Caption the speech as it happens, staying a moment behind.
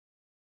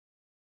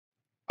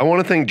I want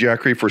to thank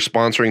Jackery for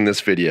sponsoring this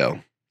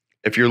video.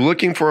 If you're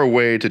looking for a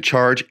way to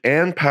charge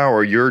and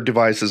power your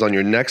devices on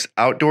your next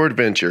outdoor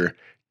adventure,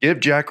 give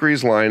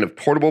Jackery's line of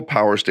portable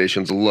power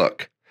stations a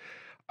look.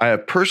 I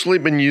have personally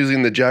been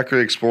using the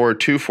Jackery Explorer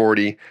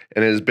 240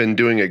 and it has been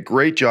doing a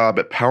great job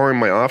at powering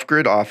my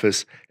off-grid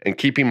office and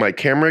keeping my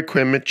camera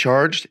equipment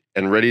charged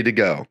and ready to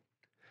go.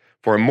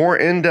 For a more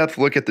in-depth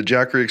look at the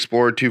Jackery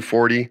Explorer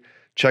 240,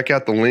 check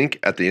out the link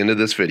at the end of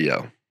this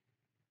video.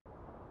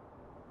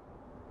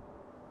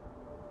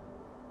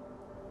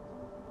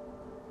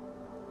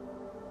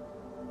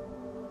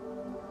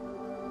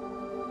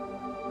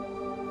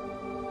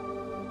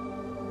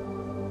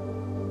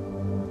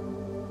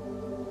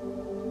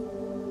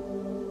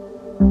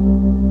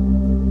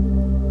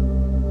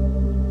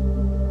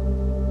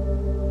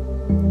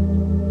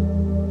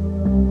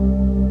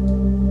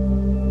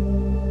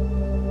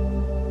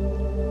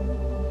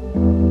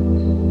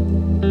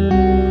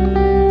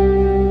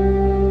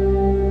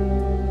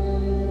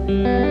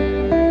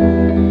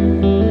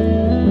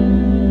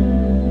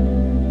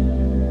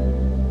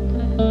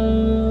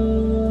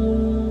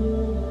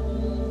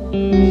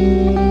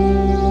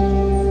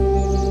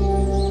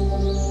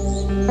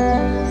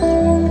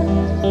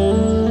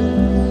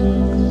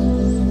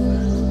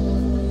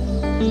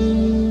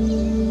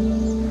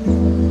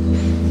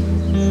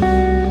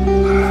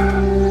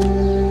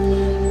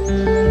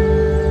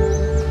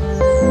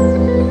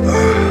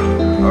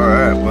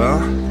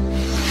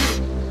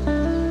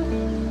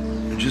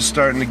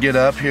 Starting to get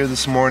up here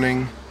this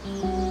morning.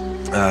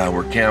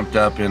 We're camped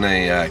up in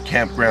a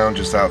campground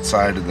just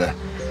outside of the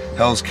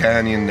Hells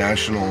Canyon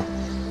National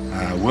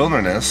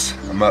Wilderness.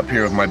 I'm up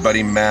here with my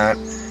buddy Matt,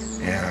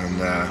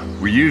 and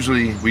we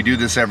do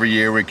this every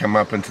year. We come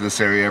up into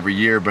this area every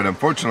year, but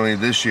unfortunately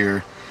this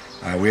year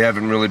we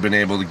haven't really been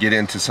able to get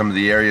into some of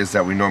the areas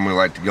that we normally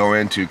like to go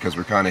into because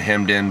we're kind of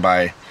hemmed in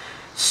by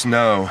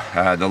snow.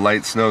 The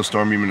light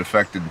snowstorm even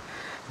affected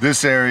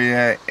this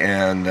area,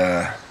 and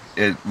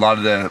a lot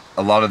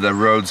of the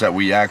roads that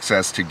we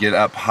access to get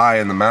up high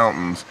in the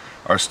mountains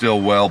are still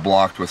well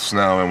blocked with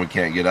snow, and we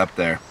can't get up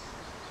there.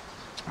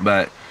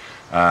 But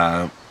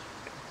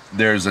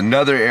there's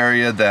another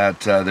area that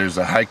there's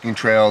a hiking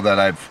trail that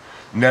I've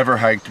never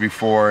hiked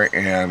before,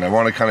 and I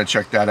want to kind of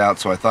check that out.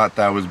 So I thought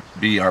that would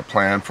be our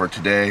plan for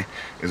today,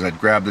 is I'd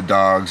grab the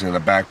dogs and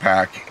a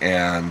backpack,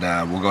 and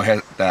we'll go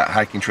hit that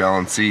hiking trail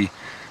and see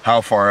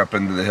how far up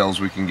into the hills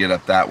we can get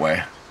up that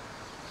way.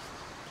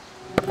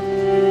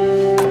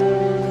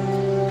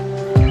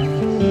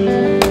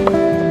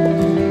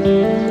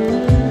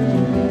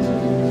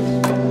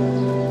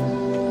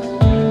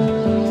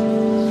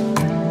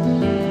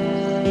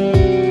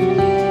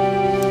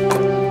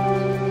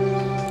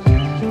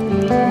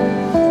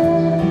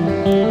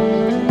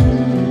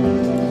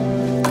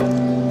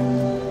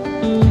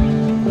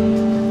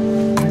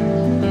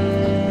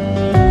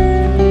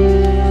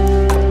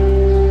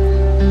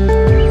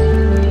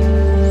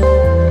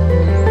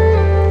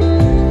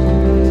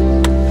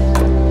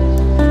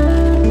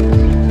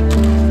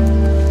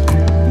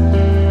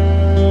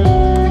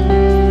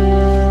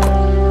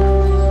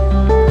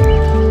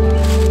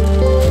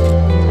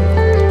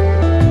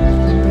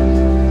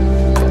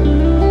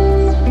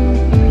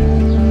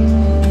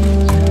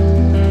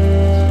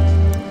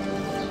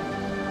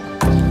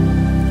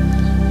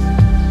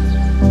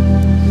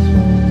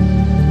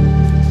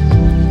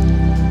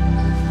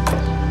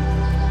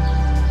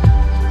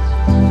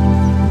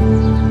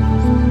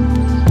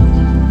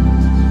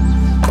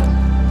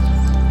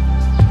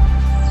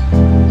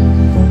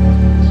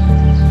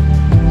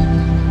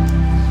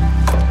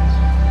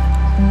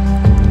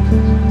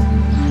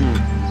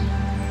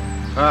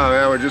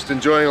 Just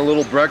enjoying a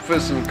little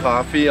breakfast and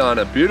coffee on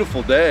a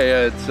beautiful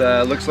day.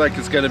 It looks like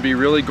it's going to be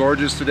really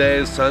gorgeous today.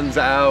 The sun's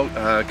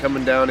out,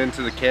 coming down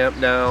into the camp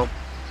now.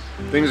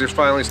 Things are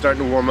finally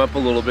starting to warm up a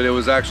little bit. It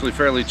was actually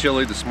fairly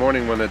chilly this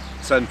morning when the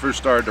sun first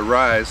started to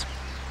rise.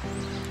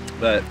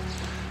 But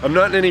I'm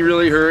not in any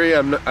really hurry. I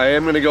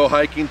am going to go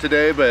hiking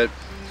today, but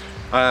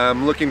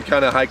I'm looking to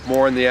kind of hike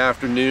more in the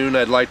afternoon.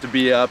 I'd like to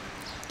be up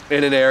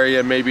in an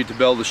area maybe to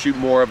be able to shoot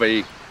more of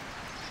a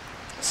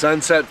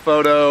sunset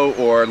photo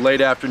or late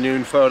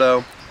afternoon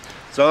photo.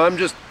 So I'm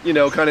just, kind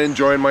of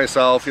enjoying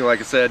myself, like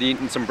I said,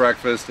 eating some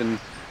breakfast and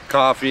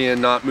coffee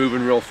and not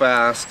moving real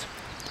fast.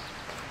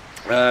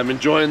 I'm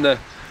enjoying the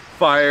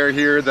fire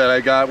here that I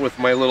got with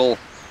my little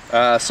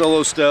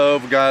solo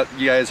stove. You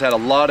guys had a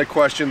lot of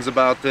questions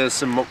about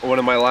this in one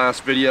of my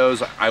last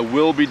videos. I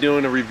will be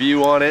doing a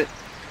review on it.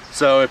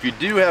 So if you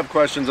do have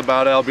questions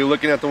about it, I'll be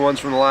looking at the ones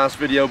from the last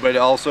video, but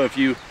also if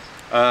you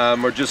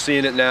or just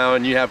seeing it now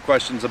and you have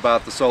questions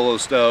about the solo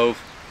stove,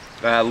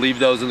 leave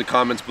those in the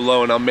comments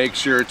below and I'll make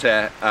sure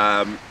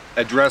to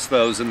address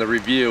those in the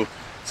review.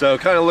 So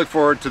kind of look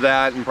forward to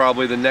that, and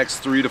probably the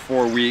next 3 to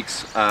 4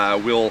 weeks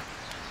we'll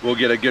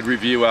get a good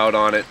review out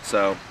on it.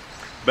 So,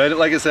 but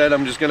like I said,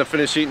 I'm just gonna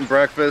finish eating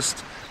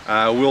breakfast.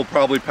 We'll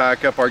probably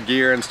pack up our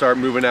gear and start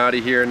moving out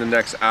of here in the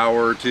next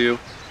hour or two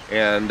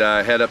and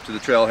head up to the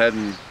trailhead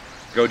and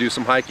go do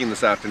some hiking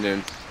this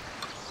afternoon.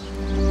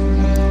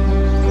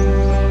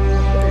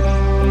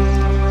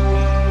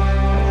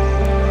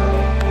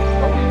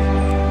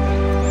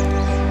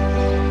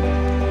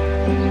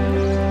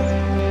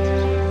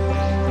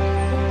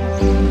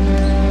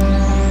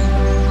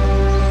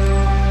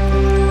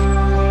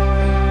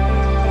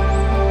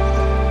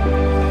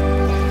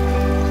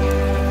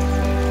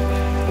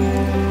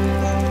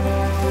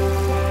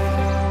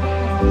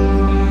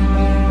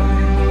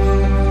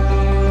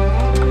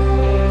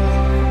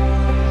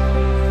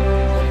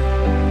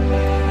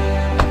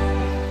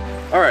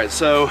 Alright,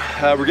 so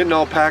we're getting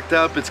all packed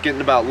up. It's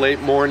getting about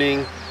late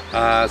morning,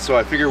 so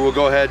I figure we'll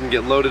go ahead and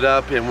get loaded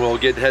up and we'll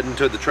get heading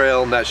to the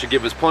trail, and that should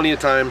give us plenty of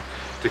time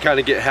to kind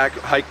of get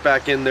hike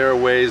back in there a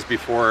ways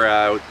before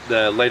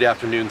the late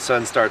afternoon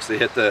sun starts to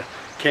hit the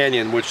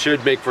canyon, which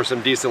should make for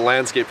some decent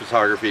landscape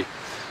photography.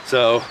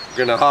 So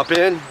we're gonna hop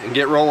in and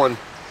get rolling.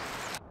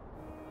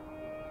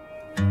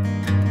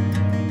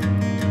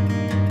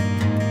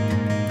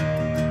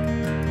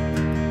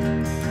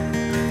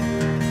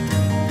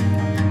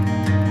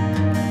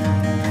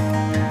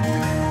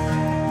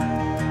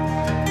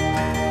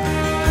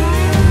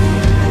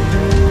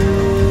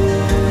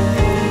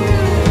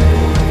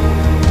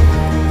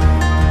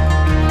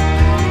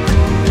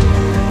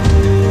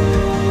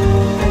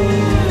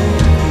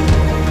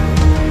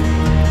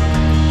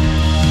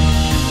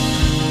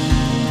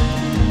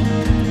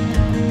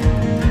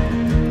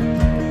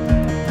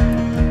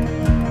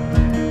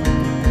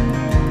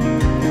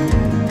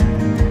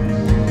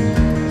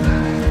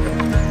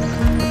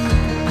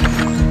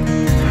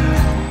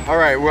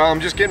 Well,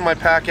 I'm just getting my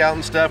pack out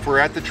and stuff. We're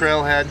at the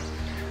trailhead.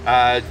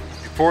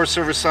 Forest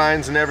Service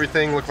signs and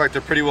everything look like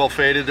they're pretty well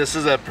faded. This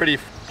is a pretty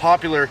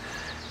popular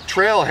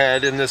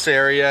trailhead in this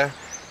area.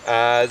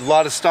 A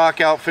lot of stock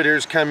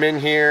outfitters come in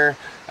here.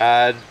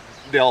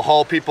 They'll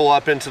haul people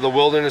up into the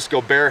wilderness,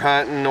 go bear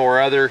hunting, or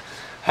other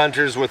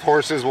hunters with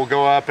horses will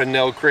go up and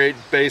they'll create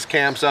base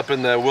camps up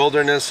in the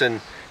wilderness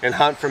and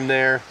hunt from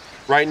there.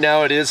 Right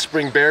now it is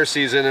spring bear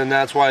season, and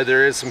that's why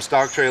there is some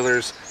stock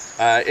trailers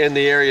in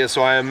the area,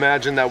 so I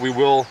imagine that we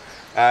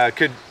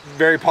could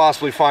very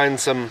possibly find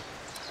some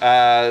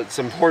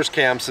horse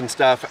camps and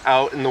stuff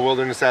out in the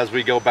wilderness as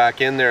we go back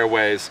in there a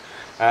ways.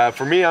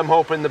 For me, I'm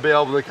hoping to be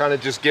able to kind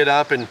of just get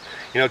up and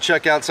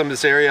check out some of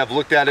this area. I've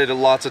looked at it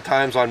lots of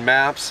times on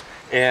maps,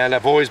 and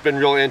I've always been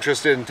really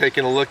interested in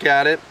taking a look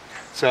at it.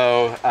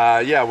 So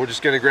yeah, we're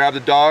just going to grab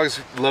the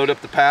dogs, load up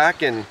the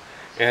pack, and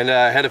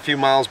head a few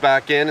miles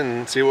back in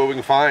and see what we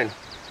can find.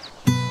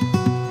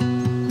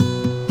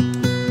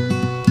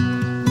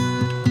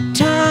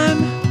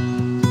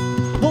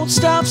 Won't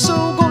stop,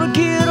 so gonna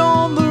get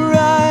on the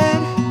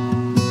ride,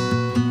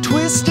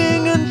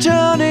 twisting and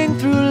turning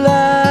through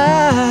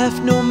life.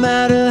 No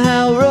matter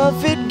how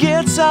rough it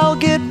gets, I'll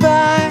get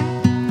by.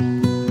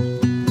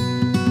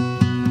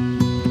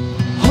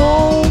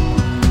 Home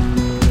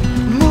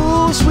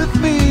moves with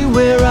me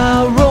where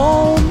I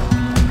roam.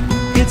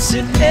 It's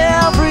in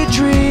every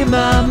dream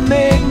I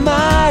make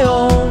my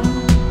own.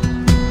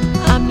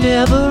 I'm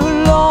never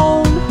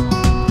alone.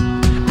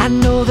 I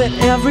know that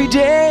every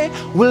day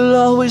will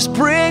always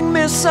bring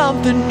me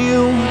something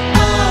new.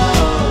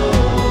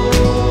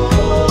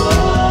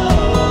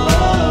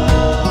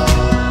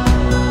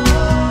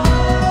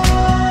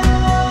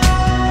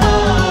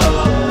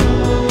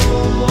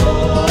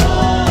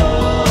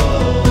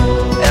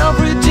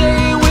 Every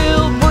day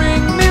will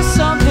bring me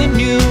something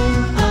new.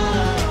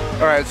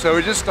 Alright, so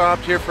we just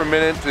stopped here for a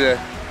minute to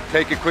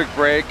take a quick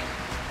break.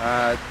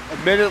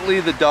 Admittedly,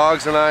 the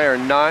dogs and I are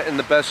not in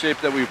the best shape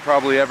that we've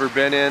probably ever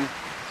been in.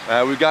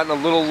 We've gotten a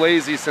little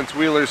lazy since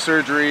Wheeler's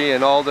surgery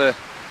and all the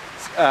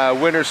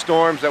winter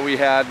storms that we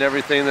had and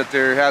everything, that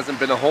there hasn't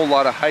been a whole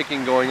lot of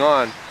hiking going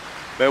on.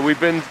 But we've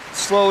been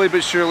slowly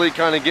but surely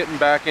kind of getting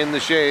back in the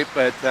shape.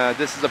 But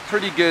this is a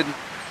pretty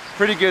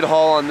good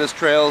haul on this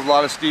trail. A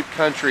lot of steep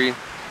country.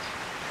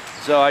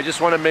 So I just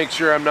want to make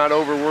sure I'm not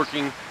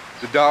overworking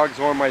the dogs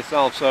or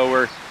myself. So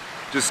we're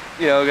just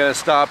gonna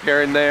stop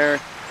here and there.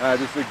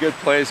 This is a good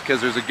place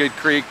because there's a good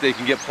creek. They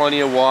can get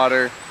plenty of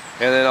water.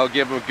 And then I'll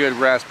give them a good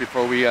rest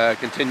before we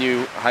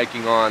continue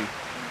hiking on.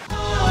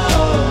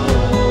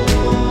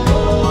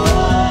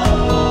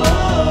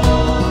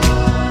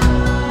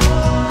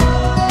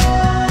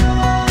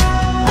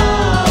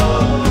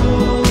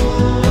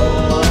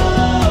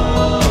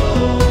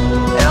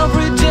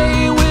 Every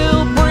day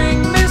will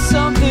bring me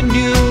something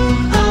new.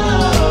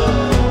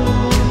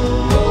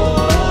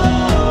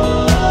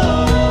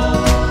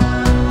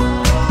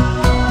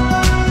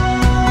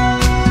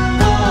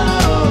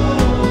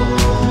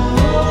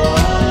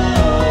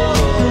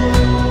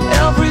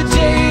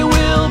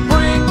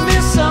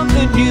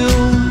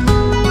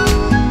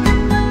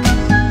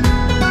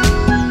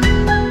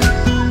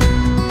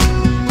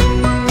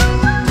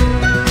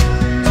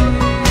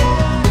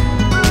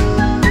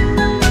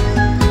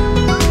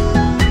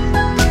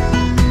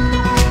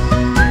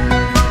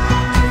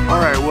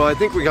 I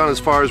think we got as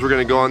far as we're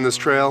going to go on this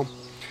trail.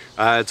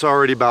 It's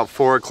already about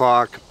 4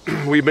 o'clock.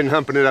 We've been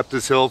humping it up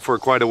this hill for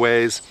quite a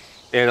ways,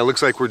 and it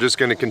looks like we're just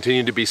going to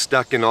continue to be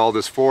stuck in all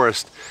this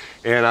forest.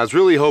 And I was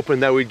really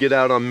hoping that we'd get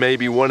out on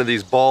maybe one of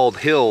these bald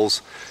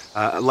hills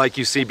like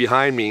you see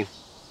behind me,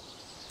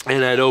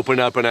 and I'd open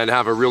up and I'd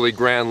have a really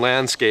grand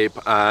landscape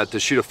to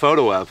shoot a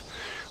photo of.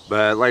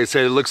 But like I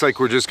said, it looks like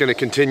we're just going to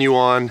continue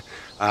on.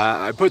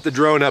 I put the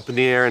drone up in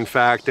the air, in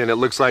fact, and it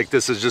looks like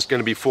this is just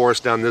going to be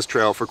forest down this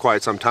trail for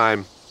quite some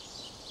time.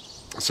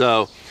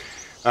 So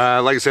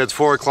like I said, it's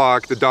 4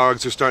 o'clock. The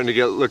dogs are starting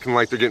to looking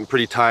like they're getting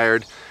pretty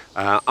tired.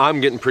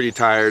 I'm getting pretty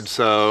tired,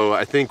 so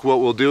I think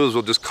what we'll do is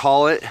we'll just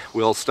call it.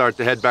 We'll start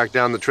to head back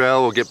down the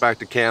trail. We'll get back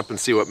to camp and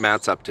see what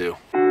Matt's up to.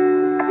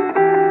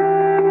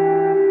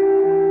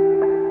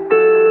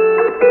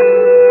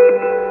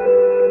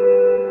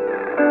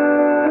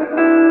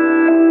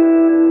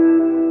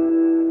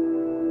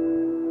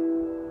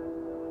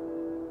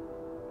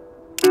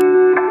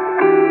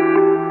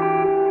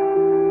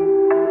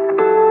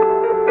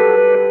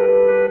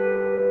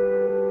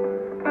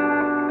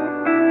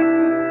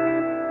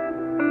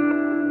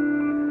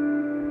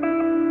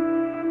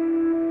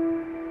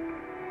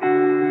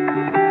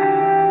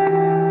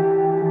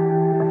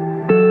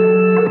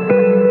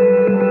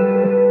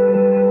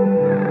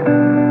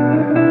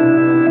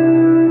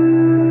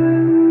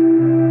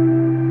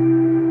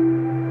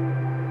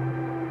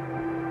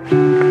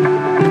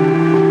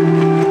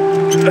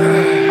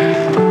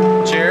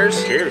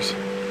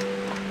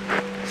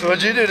 So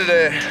what'd you do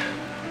today?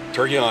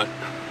 Turkey hunt.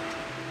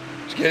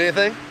 Did you get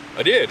anything?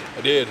 I did.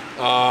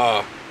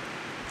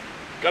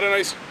 Got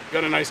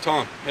a nice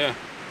tom. Yeah,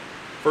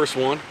 first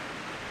one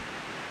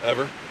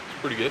ever. It's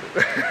pretty good.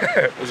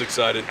 I was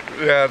excited.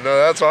 Yeah, no,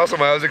 that's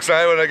awesome. I was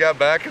excited when I got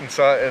back and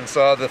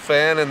saw the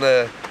fan and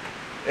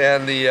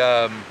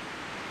the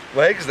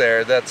legs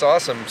there. That's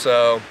awesome.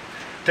 So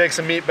take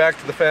some meat back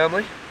to the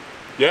family.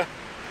 Yeah.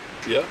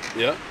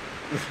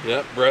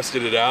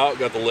 Breasted it out.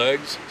 Got the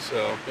legs.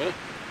 So yeah.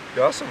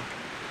 Awesome.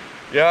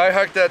 Yeah, I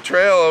hiked that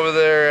trail over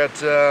there at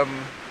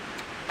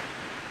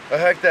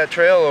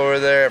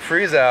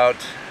Freeze Out.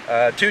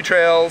 2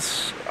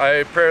 trails. I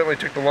apparently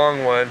took the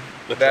long one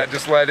that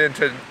just led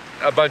into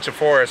a bunch of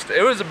forest.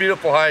 It was a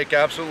beautiful hike,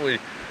 absolutely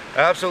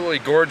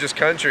gorgeous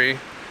country.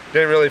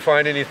 Didn't really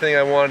find anything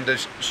I wanted to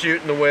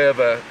shoot in the way of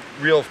a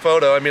real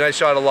photo. I mean, I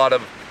shot a lot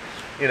of,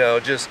 you know,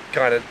 just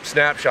kind of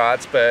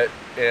snapshots,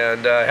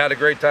 and had a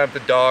great time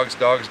with the dogs.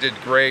 Dogs did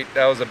great.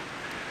 That was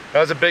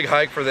a big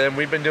hike for them.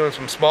 We've been doing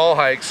some small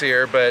hikes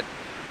here, but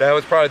that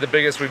was probably the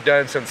biggest we've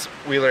done since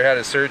Wheeler had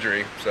his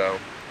surgery. So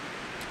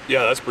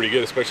yeah, that's pretty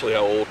good, especially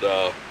how old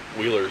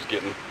Wheeler's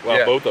getting. Well,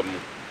 yeah. Both of them.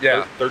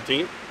 Yeah.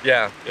 13?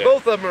 Yeah.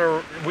 Both of them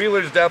are.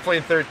 Wheeler's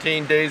definitely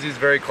 13. Daisy's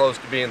very close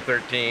to being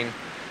 13.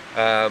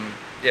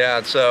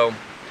 Yeah, so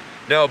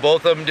no,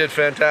 both of them did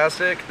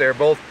fantastic. They're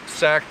both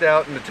sacked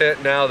out in the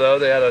tent now, though.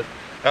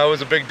 That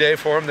was a big day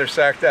for them. They're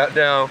sacked out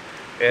now,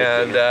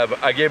 and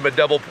I gave them a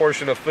double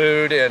portion of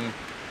food, and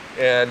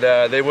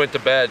they went to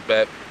bed.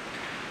 But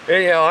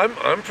anyhow,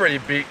 I'm pretty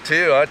beat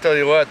too. I tell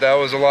you what, that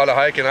was a lot of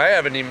hiking. I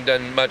haven't even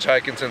done much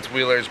hiking since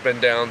Wheeler's been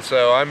down,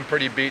 so I'm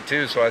pretty beat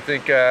too. So I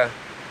think I'm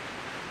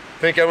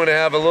going to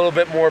have a little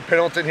bit more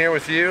Pendleton here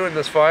with you in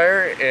this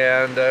fire,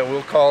 and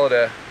we'll call it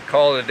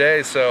a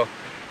day. So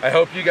I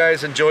hope you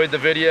guys enjoyed the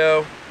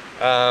video.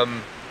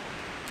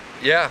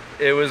 Yeah,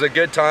 it was a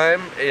good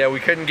time. Yeah, we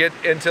couldn't get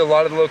into a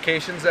lot of the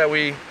locations that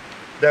we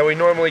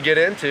normally get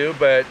into,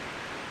 but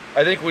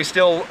I think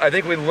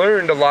we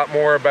learned a lot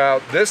more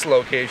about this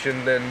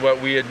location than what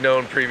we had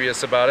known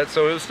previous about it.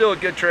 So it was still a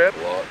good trip,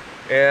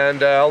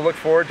 and I'll look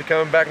forward to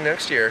coming back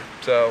next year.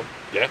 So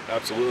yeah,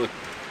 absolutely.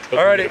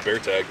 Alrighty, a bear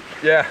tag.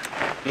 Yeah.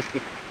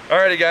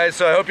 Alrighty guys,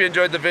 so I hope you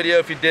enjoyed the video.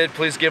 If you did,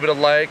 please give it a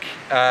like.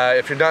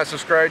 If you're not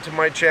subscribed to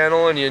my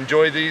channel and you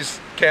enjoy these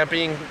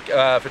camping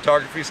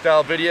photography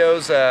style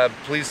videos,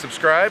 please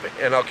subscribe,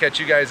 and I'll catch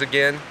you guys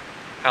again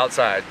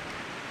outside.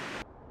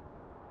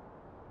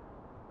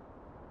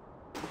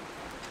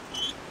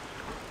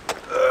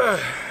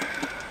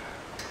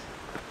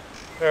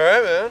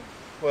 Alright, man.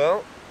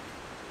 Well,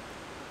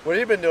 what have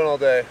you been doing all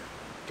day?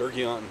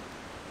 Turkey hunting.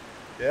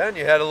 Yeah, and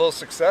you had a little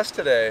success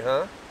today,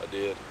 huh? I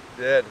did.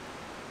 Did.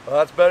 Well,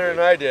 that's better than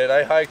I did.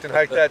 I hiked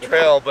that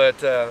trail,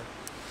 but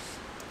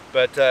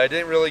I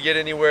didn't really get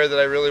anywhere that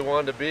I really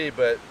wanted to be.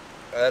 But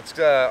that's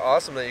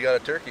awesome that you got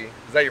a turkey.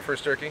 Is that your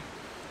first turkey?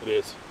 It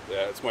is.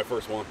 Yeah, it's my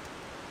first one.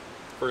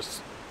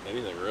 First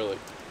anything, really.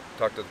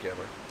 Talk to the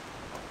camera.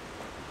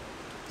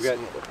 Son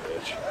of a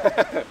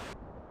bitch.